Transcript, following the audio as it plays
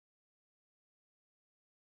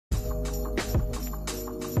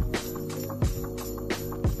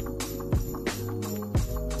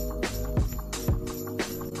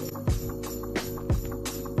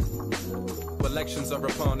elections are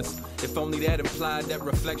upon us. If only that implied that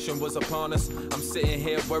reflection was upon us. I'm sitting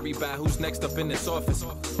here worried about who's next up in this office.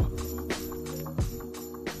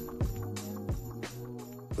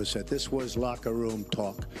 Said this was locker room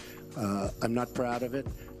talk. I'm not proud of it.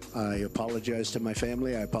 I apologize to my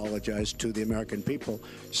family. I apologize to the American people.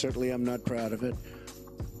 Certainly, I'm not proud of it.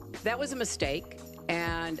 That was a mistake,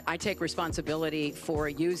 and I take responsibility for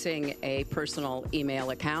using a personal email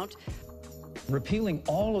account. Repealing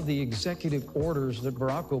all of the executive orders that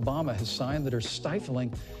Barack Obama has signed that are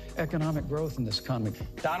stifling economic growth in this economy.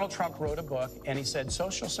 Donald Trump wrote a book, and he said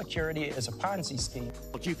Social Security is a Ponzi scheme.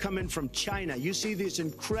 You come in from China, you see these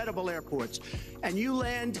incredible airports, and you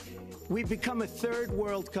land, we've become a third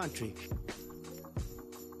world country.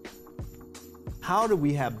 How do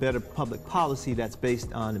we have better public policy that's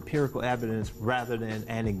based on empirical evidence rather than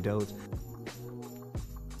anecdotes?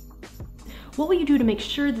 What will you do to make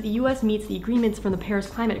sure that the U.S. meets the agreements from the Paris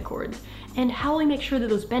Climate Accords? And how will we make sure that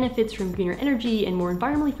those benefits from greener energy and more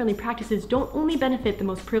environmentally friendly practices don't only benefit the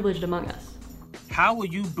most privileged among us? How will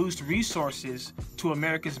you boost resources to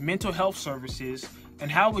America's mental health services, and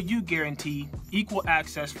how will you guarantee equal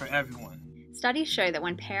access for everyone? Studies show that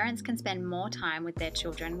when parents can spend more time with their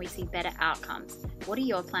children, we see better outcomes. What are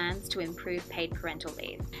your plans to improve paid parental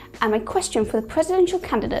leave? And my question for the presidential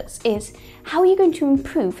candidates is, how are you going to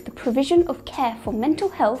improve the provision of care for mental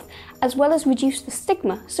health as well as reduce the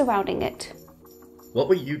stigma surrounding it? What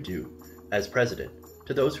will you do as president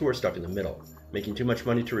to those who are stuck in the middle, making too much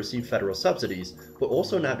money to receive federal subsidies, but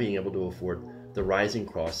also not being able to afford the rising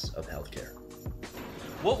costs of healthcare?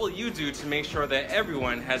 What will you do to make sure that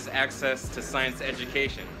everyone has access to science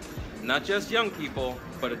education? Not just young people,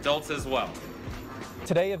 but adults as well.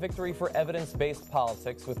 Today, a victory for evidence-based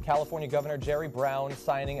politics, with California Governor Jerry Brown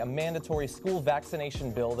signing a mandatory school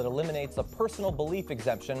vaccination bill that eliminates a personal belief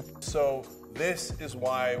exemption. So this is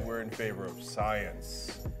why we're in favor of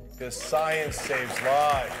science, because science saves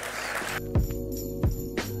lives.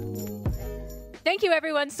 Thank you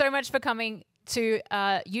everyone so much for coming to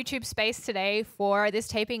YouTube space today for this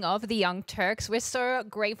taping of the Young Turks. We're so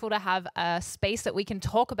grateful to have a space that we can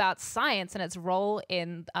talk about science and its role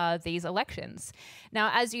in these elections.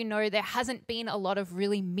 Now, as you know, there hasn't been a lot of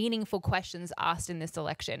really meaningful questions asked in this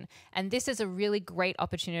election, and this is a really great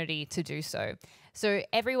opportunity to do so. So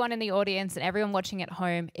everyone in the audience and everyone watching at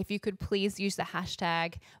home, if you could please use the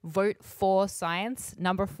hashtag #VoteForScience,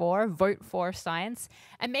 number 4, #VoteForScience,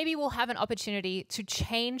 and maybe we'll have an opportunity to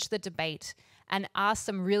change the debate and ask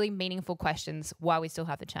some really meaningful questions while we still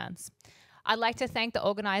have the chance. I'd like to thank the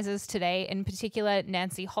organizers today, in particular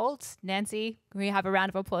Nancy Holt. Nancy, can we have a round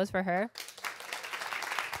of applause for her?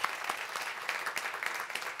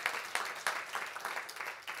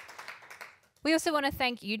 We also want to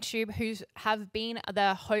thank YouTube, who have been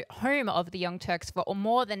the home of the Young Turks for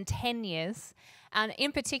more than 10 years. And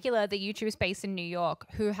in particular, the YouTube space in New York,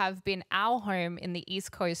 who have been our home in the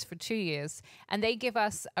East Coast for 2 years. And they give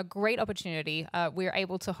us a great opportunity. We're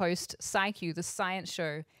able to host SciQ, the science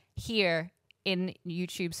show, here in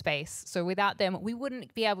YouTube space. So without them, we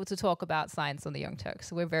wouldn't be able to talk about science on the Young Turks.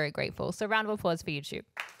 So we're very grateful. So round of applause for YouTube.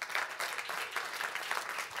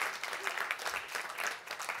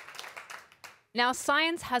 Now,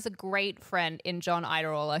 science has a great friend in John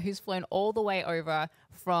Idarola, who's flown all the way over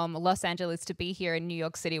from Los Angeles to be here in New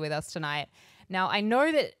York City with us tonight. Now, I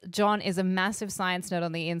know that John is a massive science nerd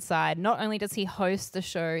on the inside. Not only does he host the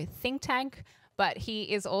show Think Tank, but he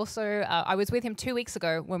is also, I was with him 2 weeks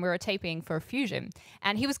ago when we were taping for Fusion,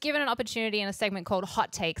 and he was given an opportunity in a segment called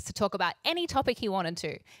Hot Takes to talk about any topic he wanted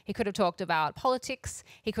to. He could have talked about politics,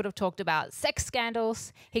 he could have talked about sex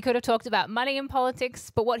scandals, he could have talked about money in politics,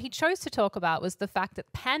 but what he chose to talk about was the fact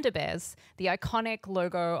that panda bears, the iconic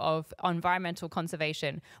logo of environmental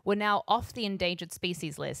conservation, were now off the endangered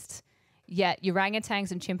species list. Yet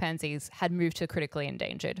orangutans and chimpanzees had moved to critically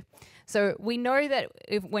endangered. So we know that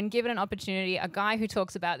when given an opportunity, a guy who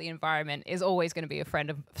talks about the environment is always going to be a friend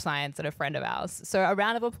of science and a friend of ours. So a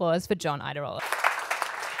round of applause for John Idarola.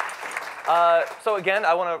 So again,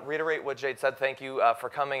 I want to reiterate what Jade said. Thank you for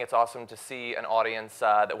coming. It's awesome to see an audience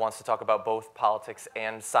that wants to talk about both politics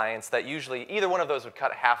and science. That usually either one of those would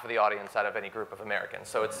cut half of the audience out of any group of Americans.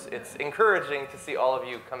 So it's encouraging to see all of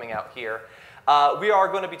you coming out here. We are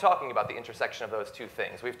going to be talking about the intersection of those two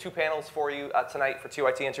things. We have two panels for you tonight for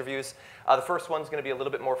TYT interviews. The first one's going to be a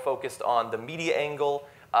little bit more focused on the media angle.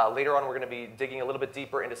 Later on, we're going to be digging a little bit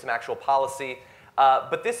deeper into some actual policy.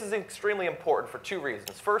 But this is extremely important for two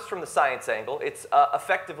reasons. First, from the science angle, it's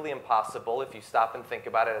effectively impossible, if you stop and think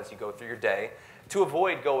about it as you go through your day, to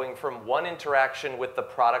avoid going from one interaction with the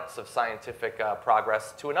products of scientific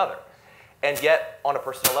progress to another. And yet, on a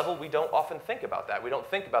personal level, we don't often think about that. We don't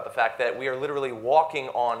think about the fact that we are literally walking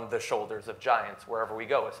on the shoulders of giants wherever we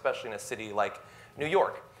go, especially in a city like New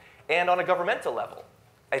York. And on a governmental level,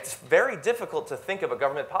 it's very difficult to think of a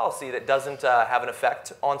government policy that doesn't have an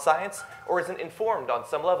effect on science or isn't informed on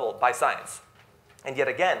some level by science. And yet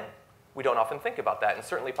again, we don't often think about that, and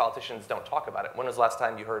certainly politicians don't talk about it. When was the last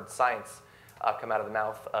time you heard science come out of the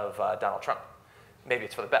mouth of Donald Trump? Maybe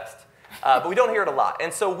it's for the best. But we don't hear it a lot.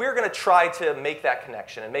 And so we're going to try to make that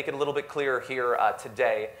connection and make it a little bit clearer here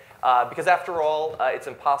today. Because after all, it's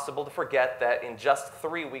impossible to forget that in just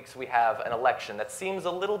 3 weeks we have an election that seems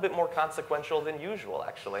a little bit more consequential than usual,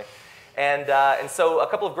 actually. And so a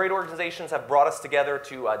couple of great organizations have brought us together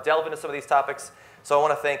to delve into some of these topics. So I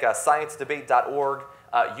want to thank sciencedebate.org,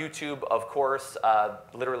 YouTube, of course,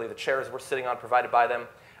 literally the chairs we're sitting on provided by them,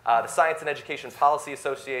 the Science and Education Policy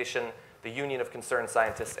Association, the Union of Concerned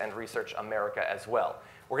Scientists, and Research America as well.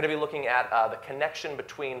 We're going to be looking at the connection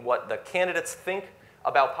between what the candidates think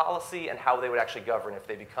about policy and how they would actually govern if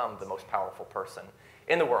they become the most powerful person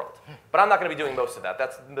in the world. But I'm not going to be doing most of that.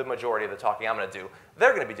 That's the majority of the talking I'm going to do.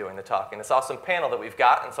 They're going to be doing the talking. This awesome panel that we've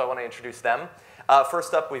got, and so I want to introduce them.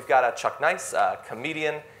 First up, we've got Chuck Nice,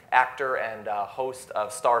 comedian, actor, and host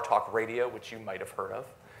of Star Talk Radio, which you might have heard of.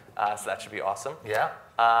 So that should be awesome. Yeah.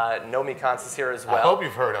 Nomi Kantz is here as well. I hope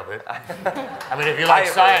you've heard of it. I mean, if you like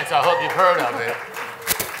science, I hope you've heard of it.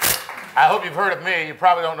 I hope you've heard of me. You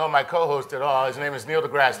probably don't know my co-host at all. His name is Neil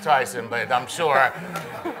deGrasse Tyson, but I'm sure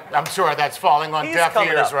that's falling on deaf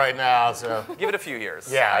ears right now. So give it a few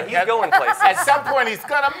years. Yeah, he's going places. At some point, he's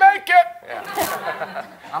gonna make it. Yeah.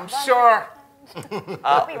 I'm sure.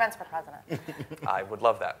 I hope he runs for president. I would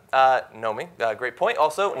love that. Nomi, great point.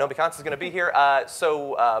 Also, Nomi Kantz is going to be here.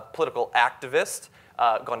 Political activist,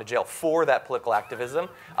 gone to jail for that political activism.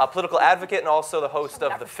 Political advocate and also the host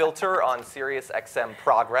of The Filter on Sirius XM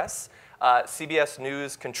Progress. CBS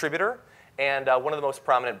News contributor, and one of the most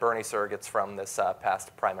prominent Bernie surrogates from this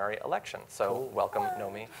past primary election. So welcome,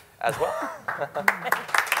 Nomi, as well.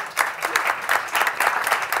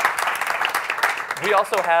 We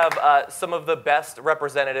also have some of the best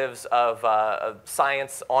representatives of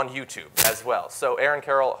science on YouTube as well. So Aaron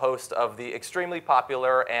Carroll, host of the extremely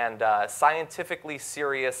popular and scientifically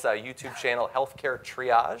serious YouTube channel Healthcare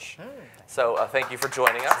Triage. So thank you for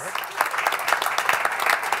joining us.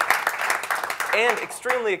 And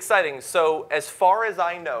extremely exciting, so as far as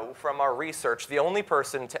I know from our research, the only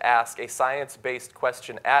person to ask a science-based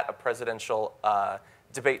question at a presidential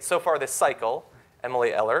debate so far this cycle,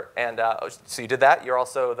 Emily Eller, and so you did that. You're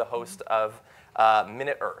also the host of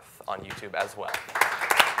Minute Earth on YouTube as well.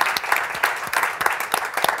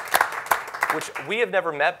 Which we have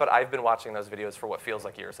never met, but I've been watching those videos for what feels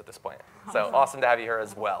like years at this point. So awesome to have you here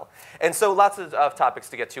as well. And so lots of topics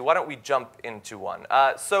to get to. Why don't we jump into one?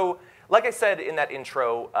 Like I said in that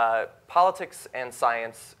intro, politics and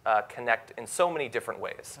science connect in so many different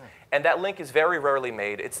ways. And that link is very rarely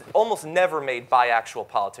made. It's almost never made by actual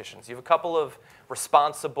politicians. You have a couple of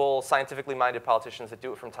responsible, scientifically minded politicians that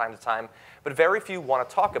do it from time to time, but very few want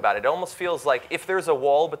to talk about it. It almost feels like if there's a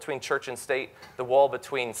wall between church and state, the wall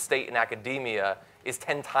between state and academia is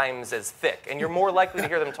 10 times as thick. And you're more likely to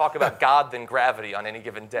hear them talk about God than gravity on any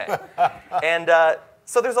given day. And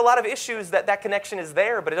so there's a lot of issues that connection is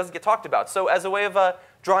there, but it doesn't get talked about. So as a way of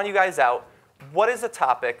drawing you guys out, what is a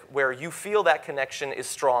topic where you feel that connection is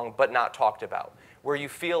strong but not talked about? Where you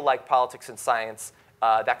feel like politics and science,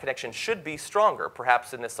 that connection should be stronger,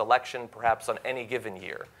 perhaps in this election, perhaps on any given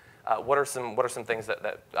year? What are some things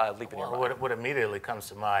that leap in your mind? What immediately comes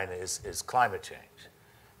to mind is climate change.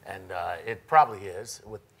 And it probably is,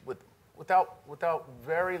 without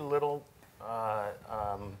very little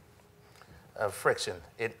friction.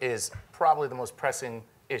 It is probably the most pressing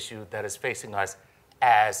issue that is facing us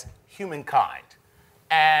as humankind.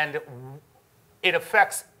 And it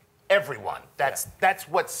affects everyone. That's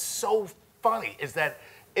what's so funny, is that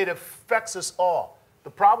it affects us all. The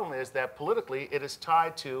problem is that politically it is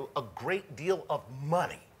tied to a great deal of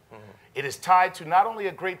money. It is tied to not only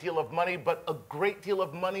a great deal of money, but a great deal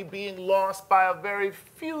of money being lost by a very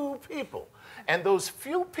few people. And those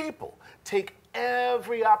few people take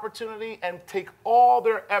every opportunity and take all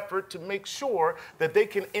their effort to make sure that they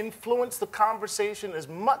can influence the conversation as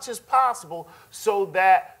much as possible so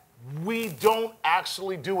that we don't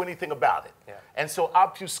actually do anything about it. Yeah. And so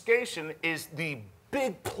obfuscation is the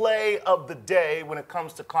big play of the day when it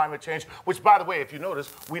comes to climate change, which, by the way, if you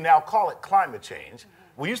notice, we now call it climate change.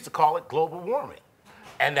 We used to call it global warming.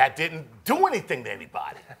 And that didn't do anything to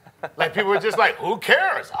anybody. Like people were just like, who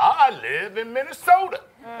cares? I live in Minnesota.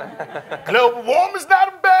 Global warming is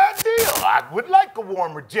not a bad deal. I would like a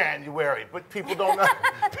warmer January, but people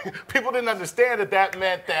people didn't understand that that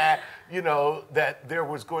meant that, you know, that there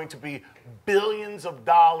was going to be billions of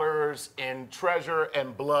dollars in treasure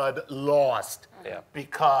and blood lost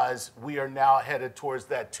because we are now headed towards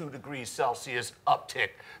that 2 degrees Celsius uptick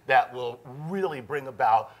that will really bring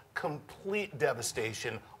about complete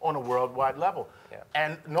devastation on a worldwide level.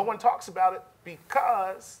 And no one talks about it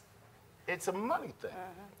because it's a money thing.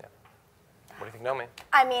 What do you think, Naomi?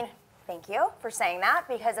 I mean, thank you for saying that,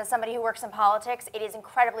 because as somebody who works in politics, it is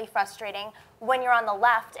incredibly frustrating when you're on the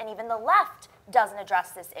left, and even the left doesn't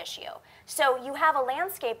address this issue. So you have a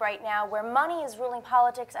landscape right now where money is ruling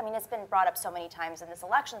politics. I mean, it's been brought up so many times in this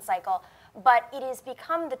election cycle, but it has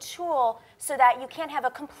become the tool so that you can't have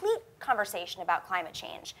a complete conversation about climate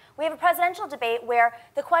change. We have a presidential debate where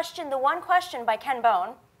the one question by Ken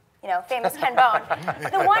Bone, you know, famous Ken Bone,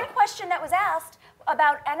 the one question that was asked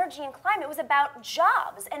about energy and climate was about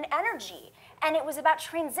jobs and energy. And it was about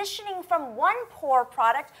transitioning from one poor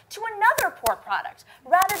product to another poor product,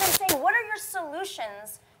 rather than saying, what are your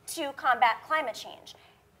solutions to combat climate change?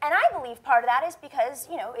 And I believe part of that is because,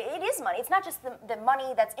 you know, it is money. It's not just the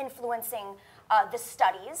money that's influencing the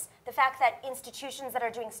studies. The fact that institutions that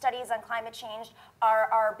are doing studies on climate change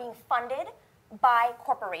are being funded by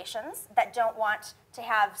corporations that don't want to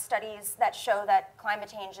have studies that show that climate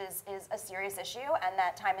change is a serious issue and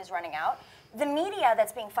that time is running out. The media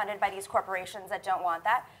that's being funded by these corporations that don't want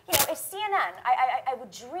that. You know, if CNN, I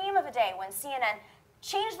would dream of a day when CNN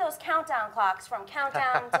changed those countdown clocks from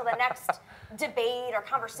countdown until the next debate or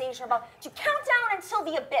conversation to countdown until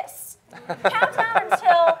the abyss. Countdown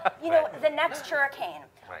until, you know, the next hurricane.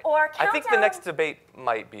 Right. Or countdown. I think the next debate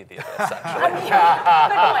might be the abyss, actually.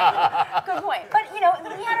 I mean, good point. But, you know,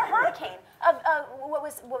 we had a hurricane of what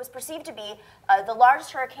was perceived to be the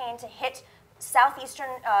largest hurricane to hit southeastern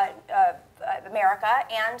America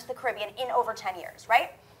and the Caribbean in over 10 years,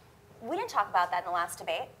 right? We didn't talk about that in the last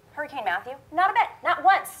debate. Hurricane Matthew, not a bit, not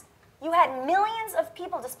once. You had millions of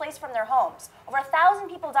people displaced from their homes. Over 1,000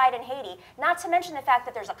 people died in Haiti, not to mention the fact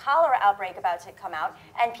that there's a cholera outbreak about to come out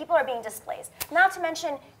and people are being displaced. Not to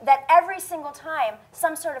mention that every single time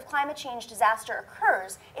some sort of climate change disaster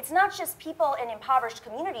occurs, it's not just people in impoverished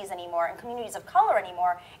communities anymore and communities of color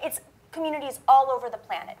anymore, it's communities all over the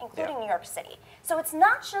planet, including New York City. So it's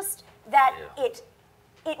not just that it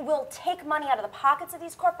will take money out of the pockets of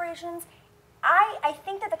these corporations. I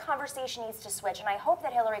think that the conversation needs to switch, and I hope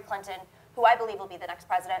that Hillary Clinton, who I believe will be the next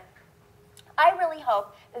president, I really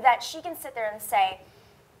hope that she can sit there and say,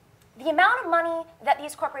 the amount of money that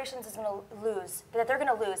these corporations is going to lose, that they're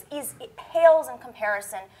going to lose, it pales in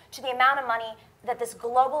comparison to the amount of money that this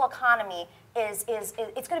global economy it's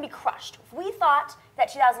going to be crushed. If we thought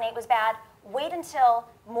that 2008 was bad, wait until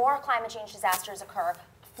more climate change disasters occur.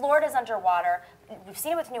 Florida's underwater. We've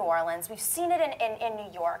seen it with New Orleans. We've seen it in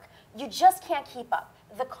New York. You just can't keep up.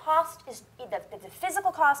 The cost is, the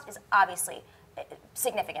physical cost is obviously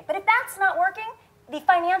significant. But if that's not working, the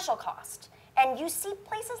financial cost. And you see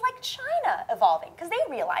places like China evolving, because they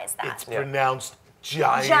realize that. It's pronounced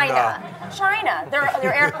China. China.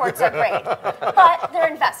 Their airports are great, but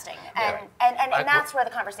they're investing, and that's where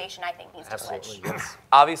the conversation, I think, needs to switch. Yes.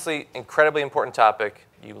 Obviously, incredibly important topic.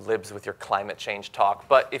 You libs with your climate change talk,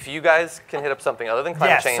 but if you guys can hit up something other than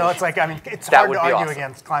climate change, so it's like, I mean, it's hard to argue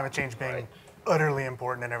against climate change being utterly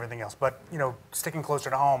important and everything else, but you know, sticking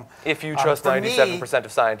closer to home. If you trust 97%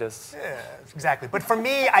 of scientists. Yeah, exactly. But for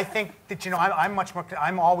me, I think that, you know,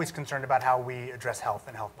 I'm always concerned about how we address health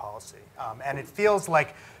and health policy, and it feels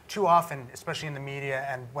like too often, especially in the media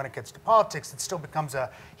and when it gets to politics, it still becomes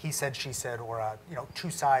a he said, she said, or a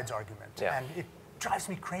two sides argument, and it drives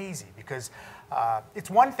me crazy because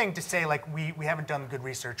it's one thing to say like we haven't done good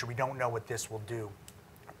research or we don't know what this will do.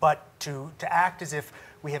 But to act as if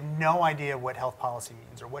we have no idea what health policy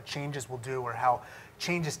means or what changes will do or how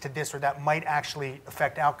changes to this or that might actually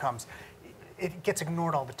affect outcomes, it gets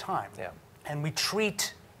ignored all the time. And we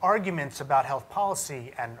treat arguments about health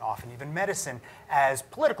policy and often even medicine as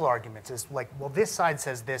political arguments, as like, well, this side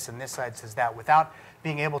says this and this side says that, without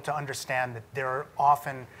being able to understand that there are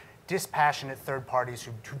often dispassionate third parties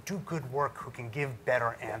who do good work, who can give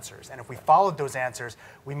better answers. And if we followed those answers,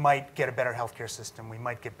 we might get a better healthcare system, we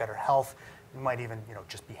might get better health, we might even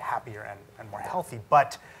just be happier and more healthy.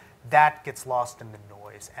 But that gets lost in the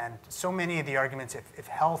noise. And so many of the arguments, if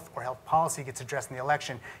health or health policy gets addressed in the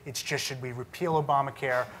election, it's just, should we repeal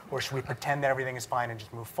Obamacare or should we pretend that everything is fine and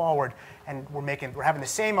just move forward? And we're having the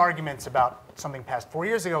same arguments about something passed 4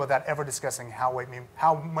 years ago without ever discussing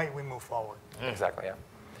how might we move forward. Exactly, yeah.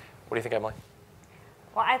 What do you think, Emily?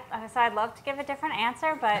 Well, so I'd love to give a different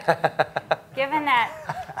answer, but given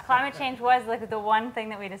that climate change was like the one thing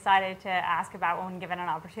that we decided to ask about when given an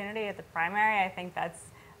opportunity at the primary, I think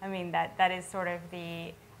that is sort of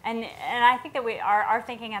the, and I think that our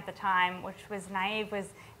thinking at the time, which was naive, was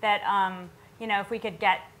that if we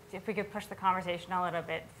could push the conversation a little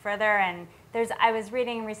bit further. And I was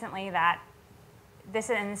reading recently that this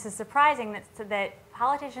is surprising that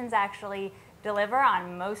politicians actually deliver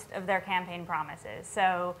on most of their campaign promises.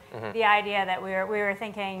 So the idea that we were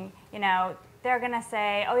thinking, they're going to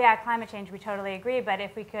say, oh yeah, climate change, we totally agree, but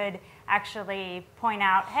if we could actually point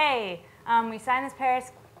out, hey, we signed this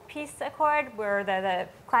Paris Peace Accord, we're the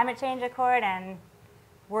climate change accord, and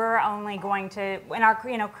we're only going to, in our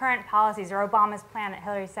current policies, or Obama's plan that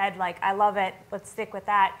Hillary said, like, I love it, let's stick with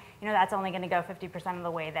that, that's only going to go 50% of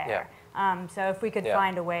the way there. Yeah. So if we could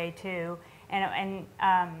find a way to,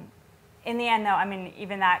 in the end, though,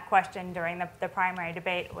 even that question during the primary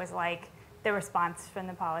debate was like, the response from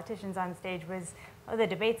the politicians on stage was, oh, the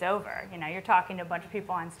debate's over. You're talking to a bunch of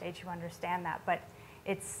people on stage who understand that. But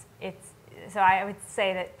so I would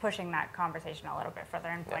say that pushing that conversation a little bit further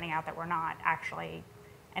and pointing out that we're not actually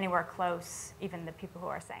anywhere close, even the people who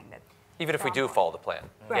are saying that. Even if we do follow the plan.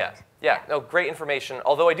 Right. Yeah. No, great information.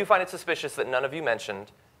 Although I do find it suspicious that none of you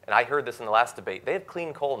mentioned, and I heard this in the last debate, they have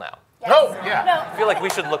clean coal now. Yes. Oh, yeah. No. I feel like we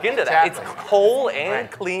should look into that. It's coal and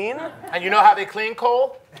clean. And you know how they clean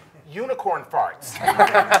coal? Unicorn farts.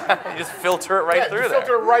 You just filter it right through you there.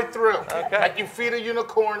 filter it right through. Okay. Like you feed a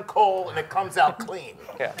unicorn coal and it comes out clean.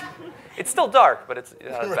 Yeah. It's still dark, but it's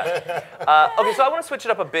not as bad. Okay, so I want to switch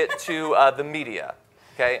it up a bit to the media.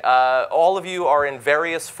 Okay, all of you are in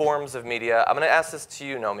various forms of media. I'm going to ask this to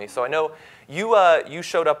you, Nomi. So I know you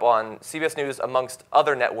showed up on CBS News amongst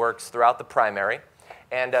other networks throughout the primary,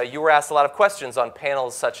 and you were asked a lot of questions on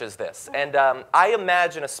panels such as this. And I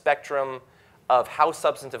imagine a spectrum of how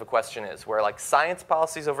substantive a question is, where like science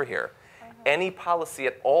policy is over here, any policy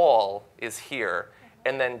at all is here,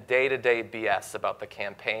 and then day-to-day BS about the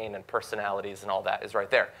campaign and personalities and all that is right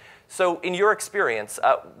there. So in your experience,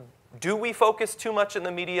 do we focus too much in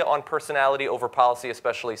the media on personality over policy,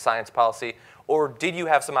 especially science policy, or did you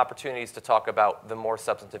have some opportunities to talk about the more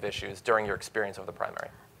substantive issues during your experience of the primary?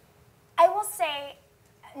 I will say,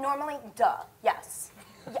 normally, yes.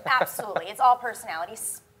 Yeah, absolutely. It's all personality,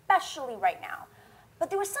 especially right now. But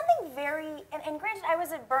there was something very, and granted, I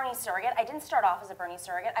was a Bernie surrogate. I didn't start off as a Bernie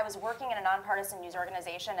surrogate. I was working in a nonpartisan news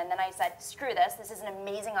organization, and then I said, screw this. This is an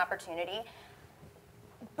amazing opportunity.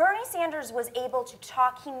 Bernie Sanders was able to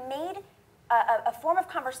talk. He made a form of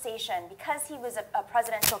conversation because he was a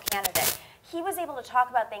presidential candidate. He was able to talk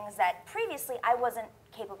about things that previously I wasn't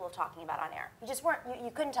capable of talking about on air. You just weren't,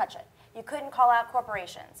 you couldn't touch it. You couldn't call out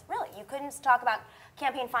corporations. Really, you couldn't talk about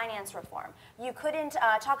campaign finance reform. You couldn't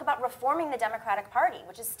talk about reforming the Democratic Party,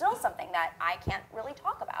 which is still something that I can't really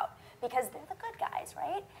talk about because they're the good guys,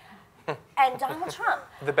 right? And Donald Trump.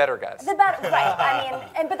 The better guys. The better, right.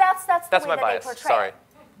 But that's the way my that bias. they portray Sorry. it.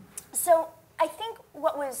 So I think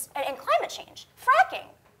what was, and climate change, fracking,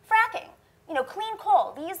 clean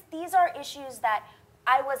coal. These are issues that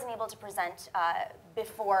I wasn't able to present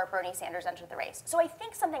before Bernie Sanders entered the race. So I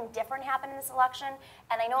think something different happened in this election,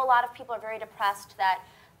 and I know a lot of people are very depressed that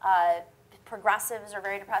progressives are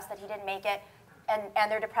very depressed that he didn't make it,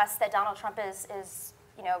 and they're depressed that Donald Trump is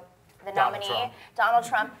the nominee, Donald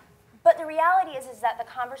Trump. But the reality is that the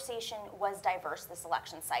conversation was diverse this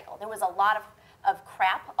election cycle. There was a lot of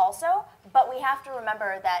crap also, but we have to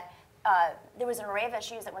remember that there was an array of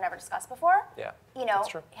issues that were never discussed before. Yeah, that's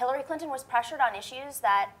true. Hillary Clinton was pressured on issues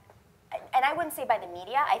that, and I wouldn't say by the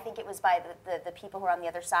media, I think it was by the people who are on the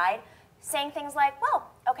other side, saying things like, well,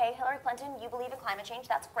 okay, Hillary Clinton, you believe in climate change,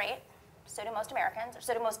 that's great. So do most Americans, or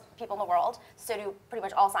so do most people in the world, so do pretty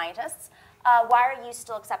much all scientists. Why are you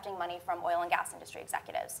still accepting money from oil and gas industry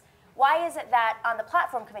executives? Why is it that on the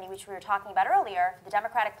platform committee, which we were talking about earlier, the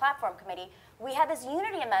Democratic Platform Committee, we had this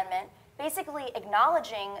unity amendment basically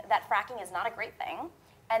acknowledging that fracking is not a great thing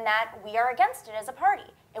and that we are against it as a party.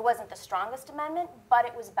 It wasn't the strongest amendment, but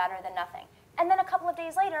it was better than nothing. And then a couple of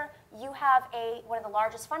days later, you have one of the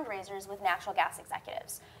largest fundraisers with natural gas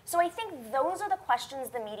executives. So I think those are the questions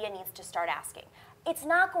the media needs to start asking. It's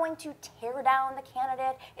not going to tear down the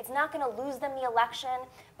candidate. It's not going to lose them the election.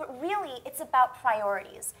 But really, it's about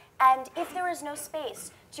priorities. And if there is no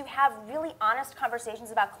space to have really honest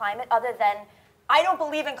conversations about climate other than, I don't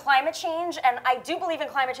believe in climate change, and I do believe in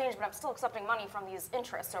climate change, but I'm still accepting money from these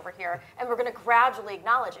interests over here, and we're going to gradually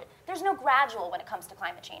acknowledge it. There's no gradual when it comes to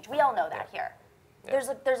climate change. We all know that here. Yeah.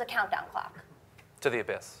 There's a countdown clock. To the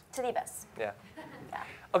abyss. To the abyss. Yeah.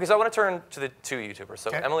 Okay, so I want to turn to the two YouTubers, so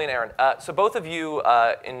Okay. Emily and Aaron. So both of you,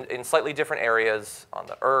 in slightly different areas on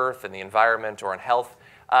the earth, in the environment, or in health,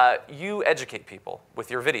 you educate people with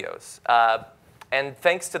your videos. And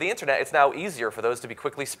thanks to the internet, it's now easier for those to be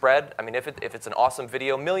quickly spread. I mean, if it's an awesome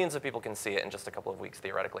video, millions of people can see it in just a couple of weeks,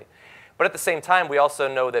 theoretically. But at the same time, we also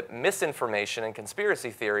know that misinformation and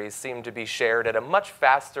conspiracy theories seem to be shared at a much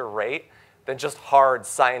faster rate than just hard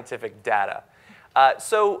scientific data.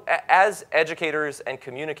 So as educators and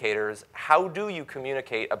communicators, how do you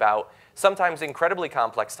communicate about sometimes incredibly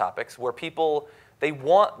complex topics where people, they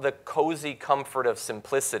want the cozy comfort of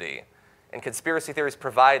simplicity, and conspiracy theories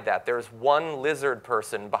provide that. There's one lizard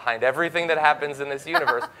person behind everything that happens in this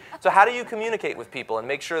universe. So how do you communicate with people and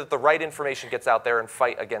make sure that the right information gets out there and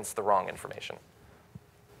fight against the wrong information?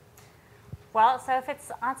 Well, so if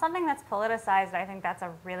it's on something that's politicized, I think that's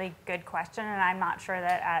a really good question, and I'm not sure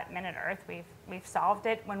that at Minute Earth we've solved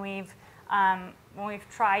it when we've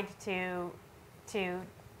tried to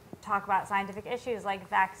talk about scientific issues like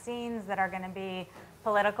vaccines that are going to be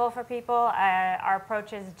political for people. Our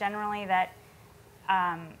approach is generally that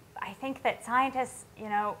I think that scientists,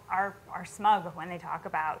 are smug when they talk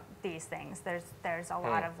about these things. There's a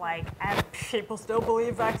lot of like, and people still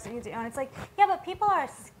believe vaccines, and it's like, yeah, but people are,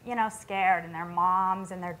 scared, and their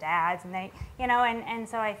moms and their dads, and they, and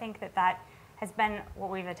so I think that has been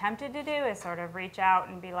what we've attempted to do is sort of reach out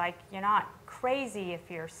and be like, you're not crazy if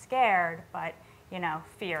you're scared, but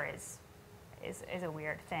fear is a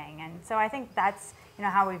weird thing, and so I think that's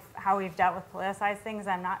how we've dealt with politicized things.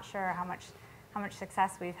 I'm not sure how much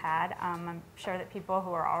success we've had. I'm sure that people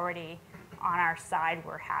who are already on our side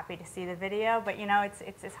were happy to see the video, but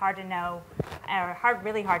it's hard to know, or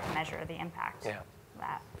really hard to measure the impact of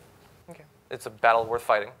that. Okay, it's a battle worth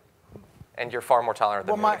fighting, and you're far more tolerant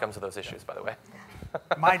than me when it comes to those issues, by the way.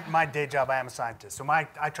 my day job, I am a scientist, so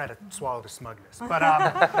I try to swallow the smugness. But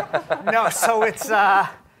no, so it's.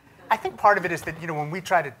 I think part of it is that when we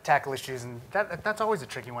try to tackle issues, and that's always a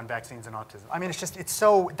tricky one, vaccines and autism. I mean, it's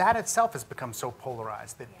so that itself has become so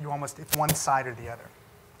polarized that it's one side or the other.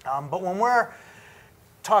 But when we're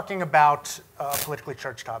talking about a politically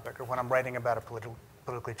charged topic, or when I'm writing about a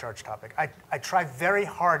politically charged topic, I try very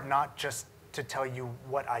hard not just to tell you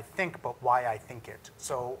what I think, but why I think it.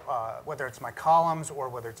 So whether it's my columns or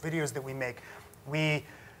whether it's videos that we make, we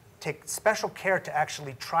take special care to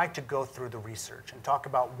actually try to go through the research and talk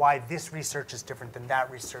about why this research is different than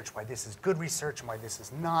that research, why this is good research and why this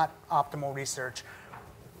is not optimal research,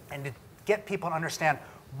 and to get people to understand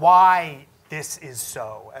why this is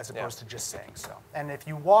so, as opposed to just saying so. And if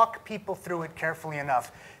you walk people through it carefully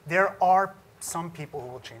enough, there are some people who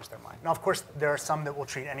will change their mind. Now, of course, there are some that will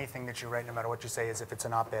treat anything that you write, no matter what you say, as if it's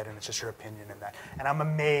an op-ed and it's just your opinion and that. And I'm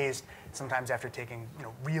amazed sometimes after taking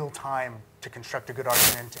real time to construct a good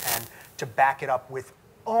argument and to back it up with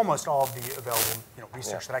almost all of the available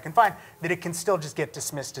research that I can find, that it can still just get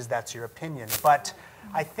dismissed as that's your opinion. But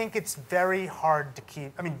I think it's very hard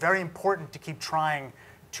to very important to keep trying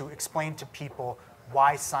to explain to people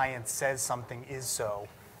why science says something is so,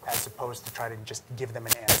 as opposed to try to just give them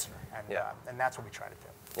an answer. And that's what we try to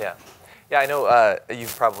do. Yeah, I know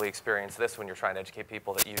you've probably experienced this when you're trying to educate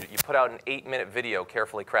people, that you put out an 8-minute video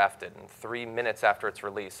carefully crafted, and 3 minutes after it's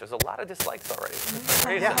released, there's a lot of dislikes already. It's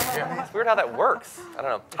crazy. It's weird how that works. I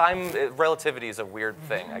don't know. Time relativity is a weird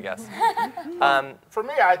thing, I guess. For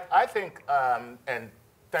me, I think, and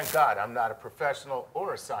thank God I'm not a professional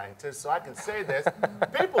or a scientist, so I can say this,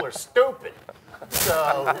 people are stupid.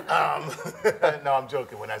 So, no, I'm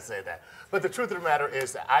joking when I say that. But the truth of the matter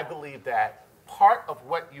is that I believe that part of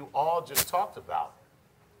what you all just talked about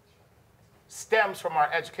stems from our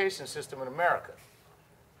education system in America.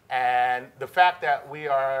 And the fact that we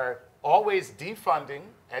are always defunding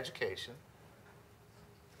education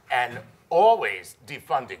and always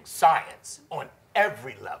defunding science on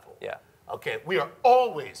every level. Okay, we are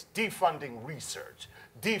always defunding research,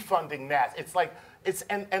 defunding NASA. It's like,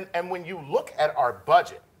 and when you look at our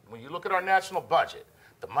budget, when you look at our national budget,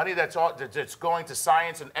 the money that's going to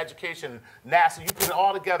science and education, NASA, you put it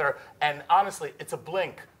all together, and honestly, it's a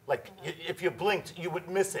blink. Like, if you blinked, you would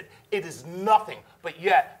miss it. It is nothing, but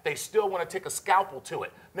yet they still want to take a scalpel to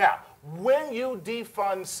it. Now, when you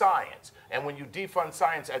defund science, and when you defund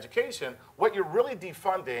science education, what you're really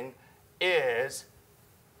defunding is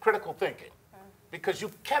critical thinking. Because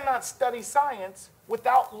you cannot study science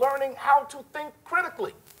without learning how to think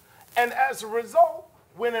critically. And as a result,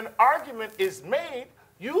 when an argument is made,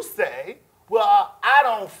 you say, well, I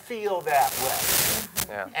don't feel that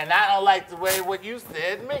way. And I don't like the way what you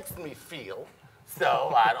said makes me feel,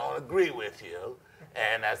 so I don't agree with you.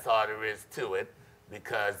 And that's all there is to it.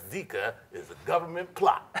 because Zika is a government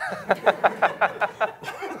plot.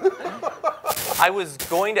 I was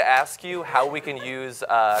going to ask you how we can use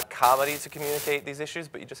comedy to communicate these issues,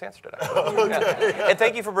 but you just answered it. Yeah. And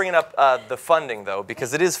thank you for bringing up the funding, though,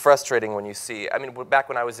 because it is frustrating when you see. I mean, back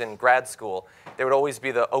when I was in grad school, there would always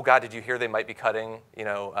be the, oh God, did you hear they might be cutting,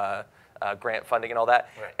 grant funding and all that.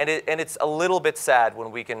 Right. And it's a little bit sad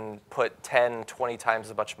when we can put 10, 20 times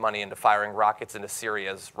as much money into firing rockets into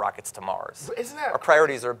Syria as rockets to Mars. Isn't that? Our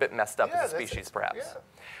priorities are a bit messed up as a species, perhaps.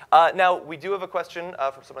 Yeah. Now, we do have a question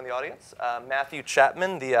from someone in the audience. Matthew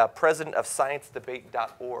Chapman, the president of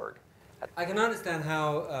sciencedebate.org. I can understand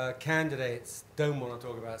how candidates don't want to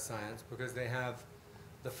talk about science because they have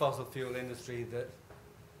the fossil fuel industry that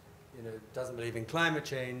doesn't believe in climate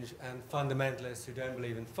change and fundamentalists who don't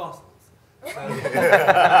believe in fossils. So you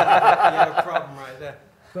have a problem right there.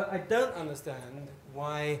 But I don't understand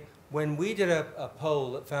why, when we did a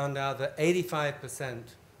poll that found out that 85%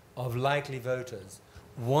 of likely voters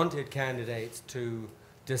wanted candidates to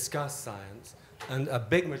discuss science, and a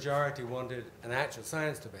big majority wanted an actual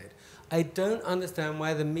science debate, I don't understand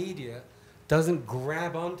why the media doesn't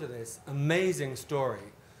grab onto this amazing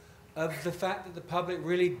story of the fact that the public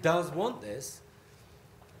really does want this,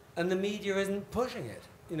 and the media isn't pushing it.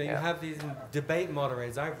 You have these debate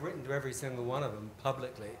moderators. I've written to every single one of them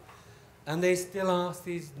publicly, and they still ask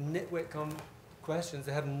these nitwit questions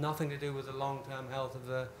that have nothing to do with the long-term health of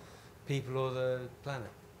the people or the planet.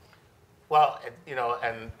 Well,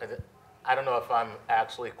 and I don't know if I'm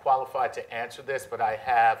actually qualified to answer this, but I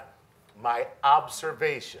have my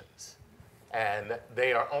observations. And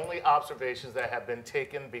they are only observations that have been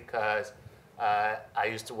taken because I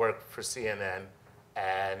used to work for CNN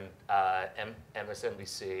and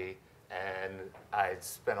MSNBC, and I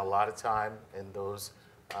spent a lot of time in those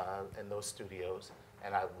studios,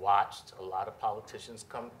 and I watched a lot of politicians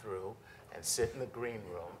come through and sit in the green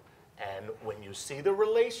room. And when you see the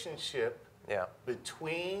relationship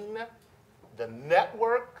between the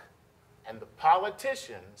network and the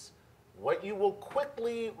politicians, what you will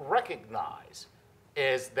quickly recognize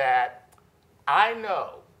is that I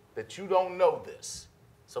know that you don't know this.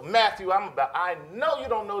 So Matthew, I know you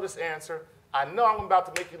don't know this answer. I know I'm about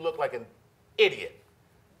to make you look like an idiot.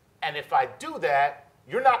 And if I do that,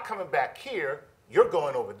 you're not coming back here, you're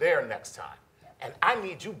going over there next time. And I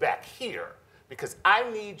need you back here because I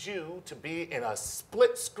need you to be in a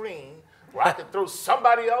split screen where I can throw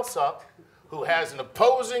somebody else up who has an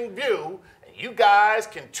opposing view, and you guys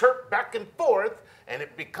can chirp back and forth, and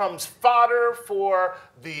it becomes fodder for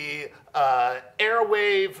the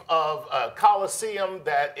airwave of a Coliseum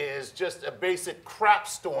that is just a basic crap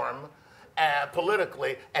storm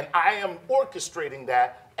politically, and I am orchestrating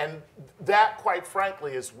that, and that, quite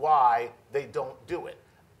frankly, is why they don't do it.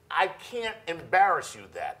 I can't embarrass you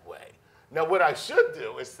that way. Now, what I should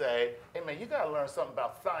do is say, hey, man, you got to learn something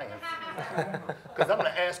about science because I'm going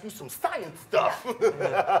to ask you some science stuff.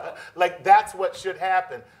 Like, that's what should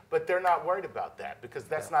happen. But they're not worried about that because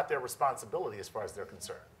that's not their responsibility as far as they're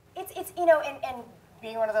concerned. It's and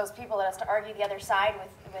being one of those people that has to argue the other side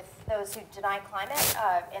with those who deny climate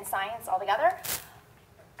and science altogether,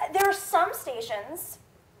 there are some stations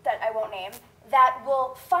that I won't name that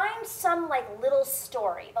will find some little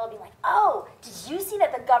story. They'll be like, oh, did you see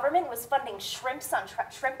that the government was funding shrimp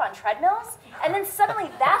on treadmills? And then suddenly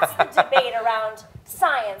that's the debate around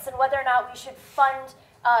science and whether or not we should fund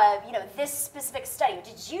this specific study.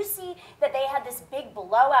 Did you see that they had this big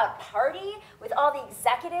blowout party with all the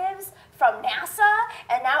executives from NASA?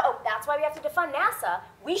 And now, oh, that's why we have to defund NASA.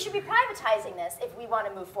 We should be privatizing this if we want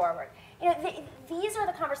to move forward. These are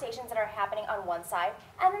the conversations that are happening on one side,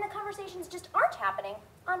 and then the conversations just aren't happening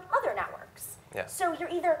on other networks. Yeah. So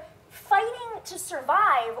you're either fighting to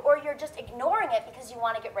survive or you're just ignoring it because you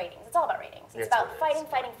want to get ratings. It's all about ratings. It's about fighting.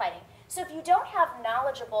 So if you don't have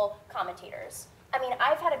knowledgeable commentators, I mean,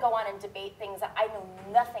 I've had to go on and debate things that I know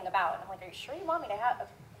nothing about. And I'm like, are you sure you want me to have?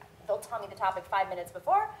 They'll tell me the topic 5 minutes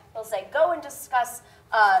before. They'll say, go and discuss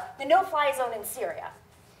the no-fly zone in Syria.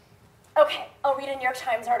 Okay, I'll read a New York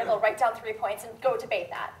Times article, write down 3 points, and go debate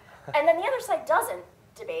that. And then the other side doesn't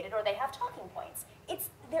debate it, or they have talking points. It's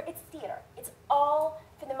theater. It's all,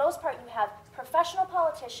 for the most part, you have professional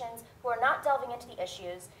politicians who are not delving into the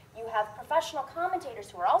issues. You have professional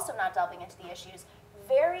commentators who are also not delving into the issues.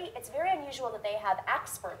 It's very unusual that they have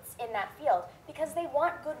experts in that field because they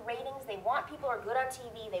want good ratings, they want people who are good on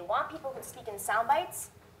TV, they want people who speak in sound bites.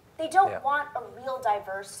 They don't want a real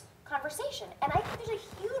diverse conversation. And I think there's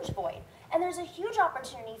a huge void. And there's a huge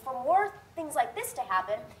opportunity for more things like this to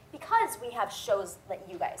happen because we have shows that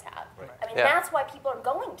you guys have. Right. I mean, that's why people are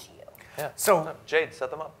going to you. Yeah. So Jade,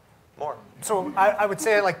 set them up more. So I would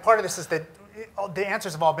say, part of this is that the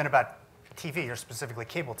answers have all been about TV, or specifically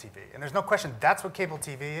cable TV. And there's no question that's what cable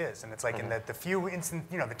TV is. And it's like in the few instant,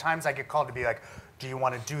 the times I get called to be like, do you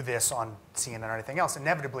want to do this on CNN or anything else?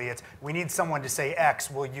 Inevitably, it's, we need someone to say X.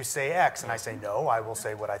 Will you say X? And I say, no, I will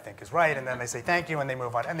say what I think is right. And then they say, thank you, and they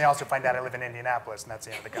move on. And they also find out I live in Indianapolis, and that's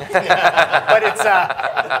the end of the conversation.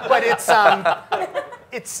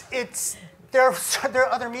 There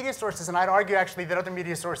are other media sources, and I'd argue actually that other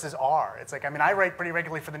media sources are. It's like, I mean, I write pretty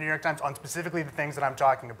regularly for the New York Times on specifically the things that I'm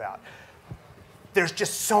talking about. There's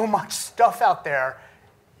just so much stuff out there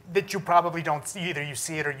that you probably don't see. Either you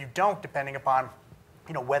see it or you don't, depending upon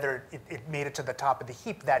whether it made it to the top of the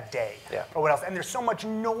heap that day or what else. And there's so much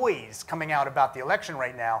noise coming out about the election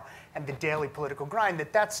right now and the daily political grind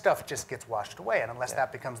that stuff just gets washed away. And unless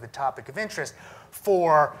that becomes the topic of interest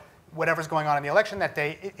for whatever's going on in the election that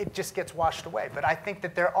day, it just gets washed away. But I think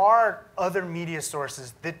that there are other media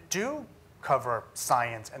sources that do cover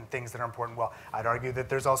science and things that are important. Well, I'd argue that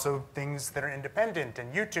there's also things that are independent,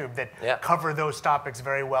 and YouTube that cover those topics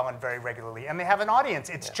very well and very regularly. And they have an audience.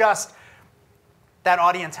 It's just that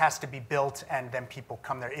audience has to be built, and then people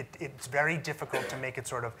come there. It's very difficult to make it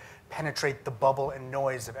sort of penetrate the bubble and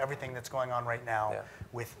noise of everything that's going on right now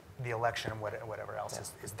with the election and whatever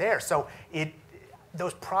else is there. So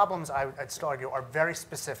those problems, I'd still argue, are very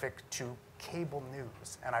specific to cable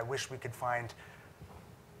news. And I wish we could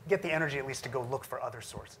get the energy at least to go look for other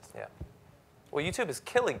sources. Yeah. Well, YouTube is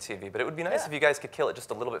killing TV, but it would be nice if you guys could kill it just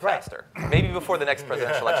a little bit faster. Maybe before the next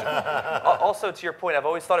presidential election. Also, to your point, I've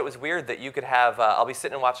always thought it was weird that you could have, I'll be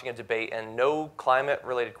sitting and watching a debate and no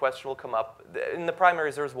climate-related question will come up. In the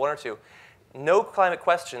primaries, there was one or two. No climate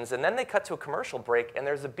questions, and then they cut to a commercial break and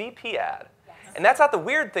there's a BP ad. And that's not the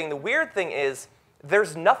weird thing. The weird thing is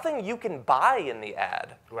there's nothing you can buy in the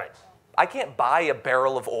ad. Right. I can't buy a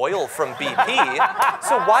barrel of oil from BP,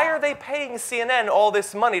 so why are they paying CNN all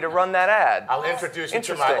this money to run that ad? I'll introduce you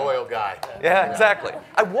to my oil guy. Yeah, exactly.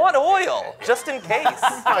 I want oil, just in case.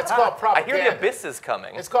 No, it's called propaganda. I hear the abyss is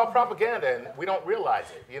coming. It's called propaganda, and we don't realize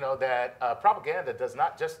it. That propaganda does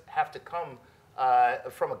not just have to come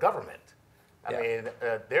from a government. I mean,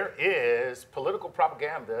 there is political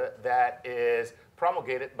propaganda that is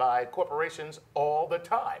promulgated by corporations all the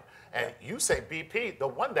time. And you say BP, the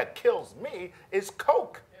one that kills me is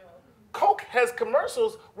Coke. Coke has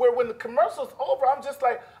commercials where when the commercial's over, I'm just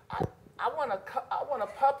like, I want a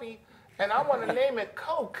puppy and I want to name it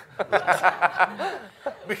Coke.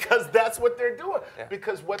 Because that's what they're doing.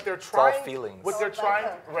 Because what they're trying, it's all feelings. Water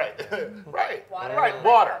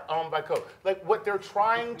owned by Coke. Like what they're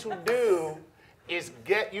trying to do is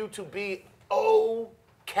get you to be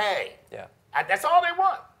okay. Yeah. That's all they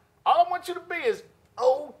want. All I want you to be is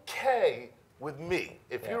okay with me.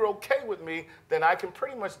 If you're okay with me, then I can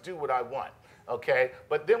pretty much do what I want, okay?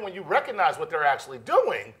 But then when you recognize what they're actually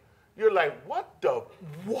doing, you're like, what?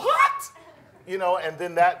 And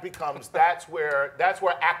then that becomes, that's where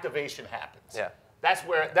activation happens. Yeah. That's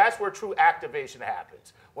where true activation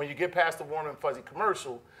happens. When you get past the warm and fuzzy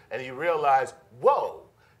commercial and you realize, whoa,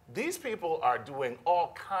 these people are doing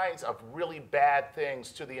all kinds of really bad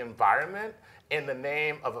things to the environment in the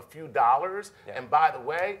name of a few dollars. And by the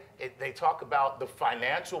way, they talk about the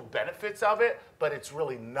financial benefits of it, but it's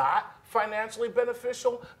really not financially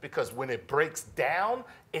beneficial because when it breaks down,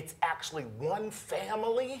 it's actually one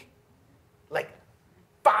family, like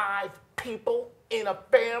 5 people in a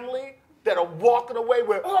family that are walking away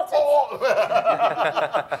with all,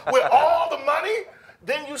 with all the money.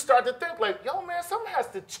 Then you start to think like, yo, man, something has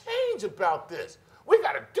to change about this. We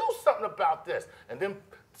got to do something about this. And then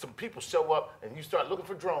some people show up and you start looking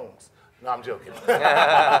for drones. No, I'm joking.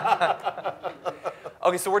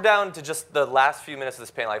 Okay, so we're down to just the last few minutes of this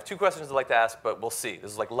panel. I have 2 questions I'd like to ask, but we'll see. This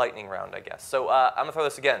is like lightning round, I guess. So I'm going to throw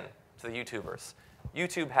this again to the YouTubers.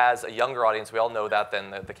 YouTube has a younger audience, we all know that,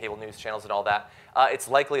 than the cable news channels and all that. It's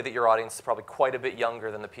likely that your audience is probably quite a bit younger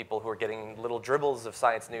than the people who are getting little dribbles of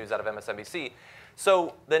science news out of MSNBC.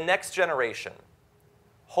 So the next generation,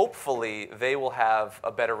 hopefully they will have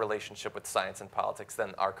a better relationship with science and politics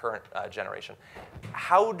than our current generation.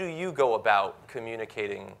 How do you go about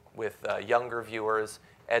communicating with younger viewers,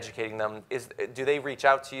 educating them? Do they reach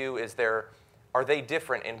out to you? Are they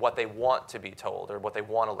different in what they want to be told or what they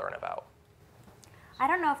want to learn about? I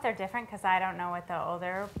don't know if they're different because I don't know what the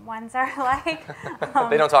older ones are like.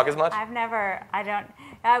 They don't talk as much? When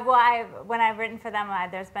I've written for them,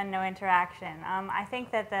 there's been no interaction. I think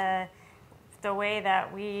that the way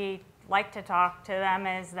that we like to talk to them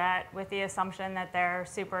is that with the assumption that they're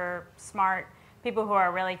super smart people who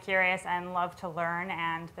are really curious and love to learn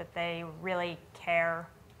and that they really care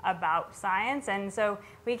about science. And so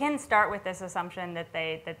we can start with this assumption that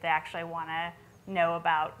they actually want to know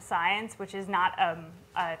about science, which is not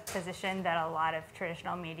a position that a lot of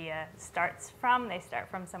traditional media starts from. They start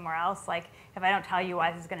from somewhere else. Like, if I don't tell you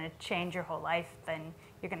why this is going to change your whole life, then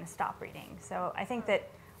you're going to stop reading. So I think that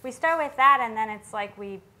we start with that, and then it's like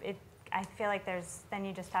I feel like then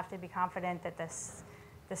you just have to be confident that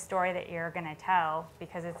the story that you're going to tell,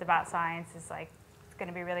 because it's about science, is like, it's going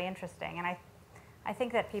to be really interesting. And I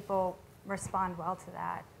think that people respond well to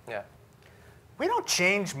that. Yeah. We don't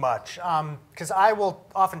change much, because I will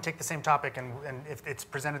often take the same topic, and if it's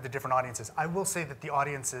presented to different audiences, I will say that the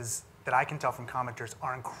audiences that I can tell from commenters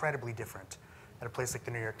are incredibly different at a place like the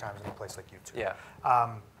New York Times and a place like YouTube. Yeah.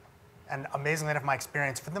 And amazingly enough, my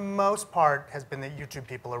experience, for the most part, has been that YouTube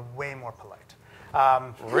people are way more polite.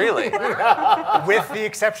 Really? With the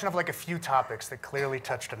exception of like a few topics that clearly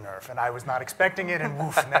touched a nerve, and I was not expecting it, and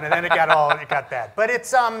woof, and then it got bad. But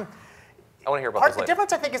it's I want to hear about part this of the later.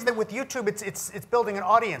 difference, I think, is that with YouTube, it's building an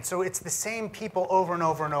audience, so it's the same people over and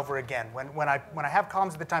over and over again. When I have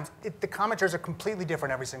columns at the Times, the commenters are completely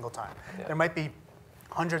different every single time. Yeah. There might be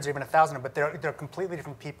hundreds or even 1,000, but they're completely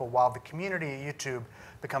different people, while the community at YouTube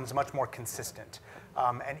becomes much more consistent.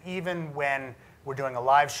 And even when we're doing a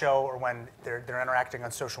live show or when they're interacting on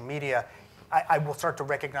social media, I will start to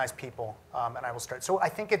recognize people, and I will start. So I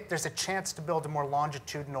think there's a chance to build a more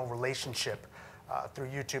longitudinal relationship through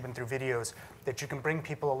YouTube and through videos, that you can bring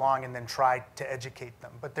people along and then try to educate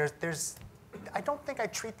them. But I don't think I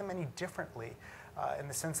treat them any differently, in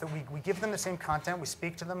the sense that we give them the same content, we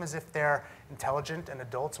speak to them as if they're intelligent and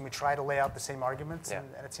adults, and we try to lay out the same arguments, Yeah.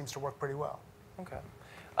 and it seems to work pretty well. Okay.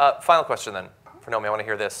 Final question then. For Naomi, I want to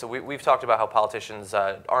hear this. So we've talked about how politicians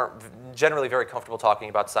aren't generally very comfortable talking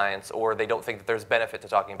about science, or they don't think that there's benefit to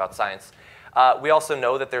talking about science. We also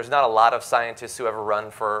know that there's not a lot of scientists who ever run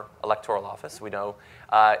for electoral office. We know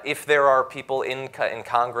if there are people in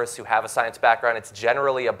Congress who have a science background, it's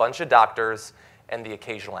generally a bunch of doctors and the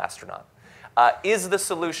occasional astronaut. Is the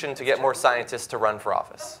solution to get more scientists to run for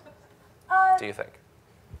office, do you think?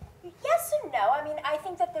 Yes and no. I mean, I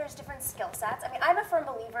think that there's different skill sets. I mean, I'm a firm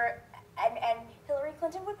believer, and Hillary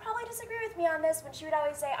Clinton would probably disagree with me on this when she would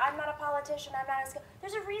always say, I'm not a politician, I'm not a skill.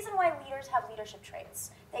 There's a reason why leaders have leadership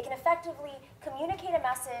traits. They can effectively communicate a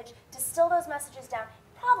message, distill those messages down.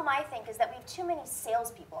 The problem, I think, is that we have too many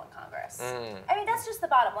salespeople in Congress. I mean, that's just the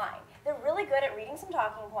bottom line. They're really good at reading some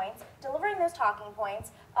talking points, delivering those talking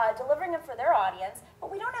points, delivering them for their audience,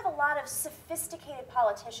 but we don't have a lot of sophisticated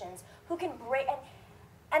politicians who can break.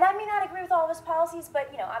 And I may not agree with all of his policies, but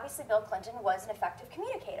obviously Bill Clinton was an effective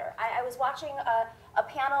communicator. I was watching a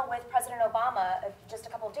panel with President Obama just a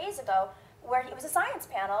couple of days ago, where it was a science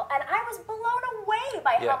panel, and I was blown away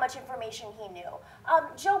by how much information he knew.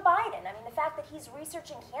 Joe Biden, I mean, the fact that he's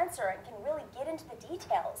researching cancer and can really get into the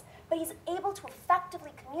details, but he's able to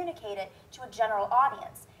effectively communicate it to a general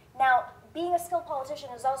audience. Now, being a skilled politician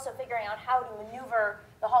is also figuring out how to maneuver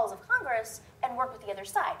the halls of Congress and work with the other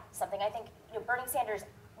side, something I think Bernie Sanders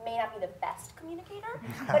may not be the best communicator,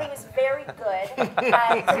 but he was very good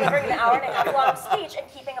at delivering an hour-and-a-half long speech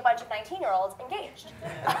and keeping a bunch of 19-year-olds engaged.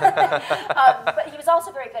 But he was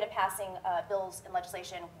also very good at passing bills and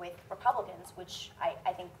legislation with Republicans, which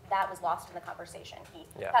I think that was lost in the conversation. He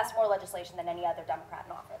passed more legislation than any other Democrat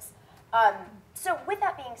in office. So with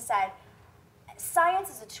that being said, science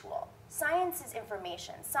is a tool. Science is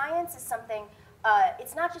information. Science is something.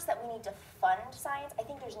 It's not just that we need to fund science. I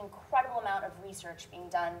think there's an incredible amount of research being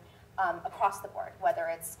done across the board, whether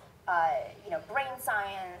it's brain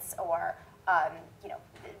science or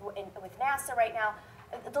with NASA right now.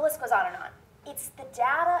 The list goes on and on. It's the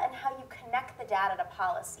data and how you connect the data to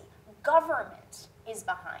policy. Government is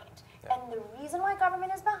behind. And the reason why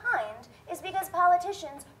government is behind is because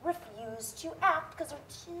politicians refuse to act because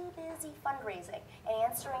they're too busy fundraising and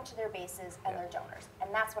answering to their bases and their donors.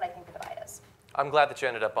 And that's what I think the divide is. I'm glad that you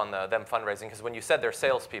ended up on them fundraising, because when you said they're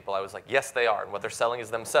salespeople, I was like, yes, they are. And what they're selling is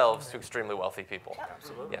themselves to extremely wealthy people.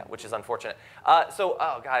 Absolutely. Yeah, which is unfortunate.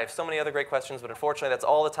 God, I have so many other great questions, but unfortunately, that's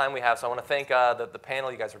all the time we have. So I want to thank the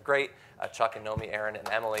panel. You guys were great. Chuck and Naomi, Aaron, and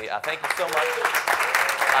Emily. Thank you so much.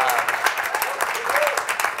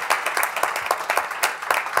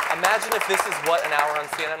 Imagine if this is what an hour on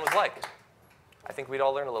CNN was like. I think we'd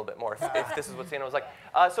all learn a little bit more if this is what CNN was like.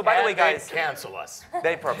 So by the way, guys, they'd cancel us.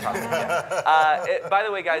 They probably. By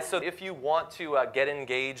the way, guys, so if you want to get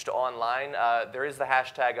engaged online, there is the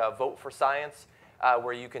hashtag #VoteForScience,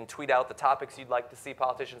 where you can tweet out the topics you'd like to see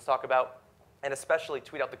politicians talk about, and especially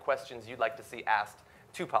tweet out the questions you'd like to see asked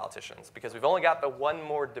to politicians, because we've only got the one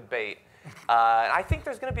more debate. I think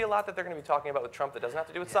there's going to be a lot that they're going to be talking about with Trump that doesn't have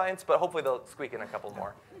to do with science, but hopefully they'll squeak in a couple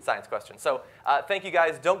more science questions. So thank you,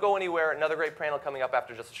 guys. Don't go anywhere. Another great panel coming up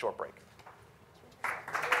after just a short break.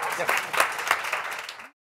 Yes.